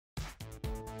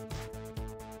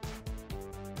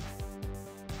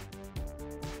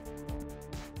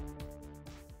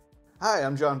Hi,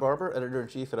 I'm John Barber,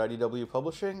 Editor-in-Chief at IDW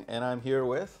Publishing, and I'm here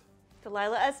with...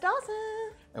 Delilah S. Dawson.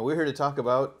 And we're here to talk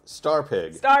about Star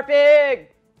Pig. Star Pig!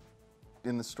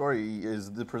 In the story,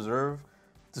 is the preserve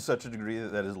to such a degree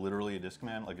that is literally a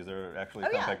Discman? Like, is there actually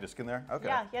a compact disc in there? Okay.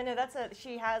 Yeah, no,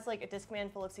 she has like a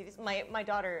Discman full of CDs. My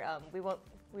daughter, we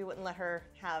wouldn't let her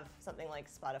have something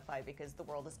like Spotify because the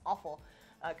world is awful,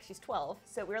 because she's 12.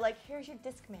 So we were like, here's your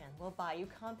Discman, we'll buy you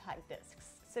compact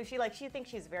discs. So she thinks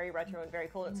she's very retro and very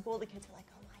cool. At school, the kids are like,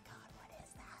 oh my God, what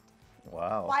is that?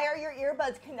 Wow. Why are your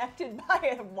earbuds connected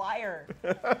by a wire?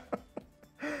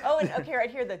 Oh, and okay, right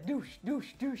here, the douche, douche,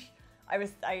 douche.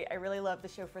 I really love the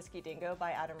show Frisky Dingo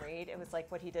by Adam Reed. It was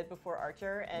like what he did before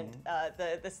Archer, and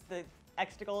the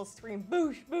extricals scream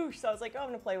boosh, boosh. So I was like, oh, I'm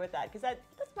gonna play with that, because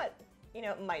that's what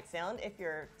it might sound if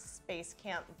your space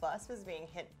camp bus was being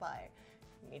hit by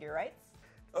meteorites.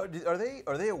 Are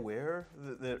they aware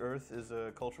that Earth is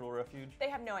a cultural refuge? They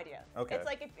have no idea. Okay. It's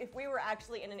like if we were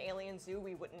actually in an alien zoo,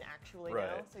 we wouldn't actually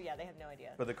know. So yeah, they have no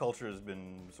idea. But the culture has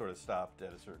been sort of stopped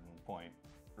at a certain point,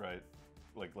 right?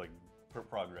 Like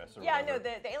progress or whatever. No,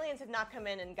 the aliens have not come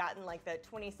in and gotten like the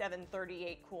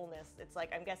 2738 coolness. It's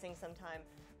like, I'm guessing sometime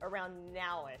around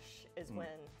now-ish is when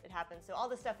it happens. So all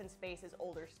the stuff in space is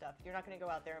older stuff. You're not going to go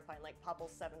out there and find like Popple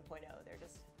 7.0. They're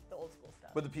just the old school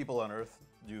stuff. But the people on Earth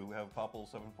do have Popple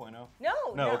 7.0?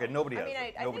 No. Okay, nobody has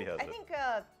it. Nobody has it. I think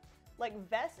like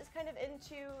Vess is kind of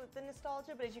into the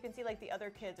nostalgia, but as you can see, like the other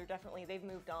kids are definitely, they've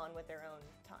moved on with their own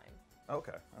time.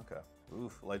 Okay.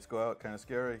 Oof, lights go out, kind of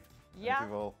scary. Yeah. I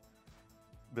think we've all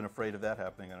been afraid of that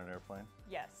happening on an airplane.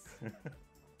 Yes.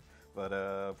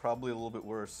 But probably a little bit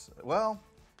worse. Well,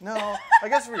 no. I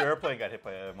guess if your airplane got hit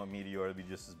by a meteor, it'd be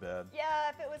just as bad. Yeah,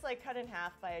 if it was like cut in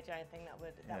half by a giant thing, that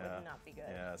would not be good.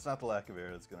 Yeah, it's not the lack of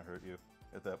air that's going to hurt you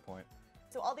at that point.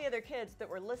 So all the other kids that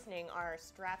were listening are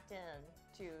strapped in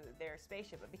to their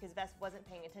spaceship, but because Vess wasn't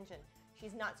paying attention,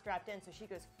 she's not strapped in, so she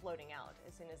goes floating out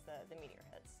as soon as the meteor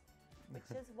hits,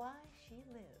 which is why she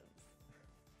lives.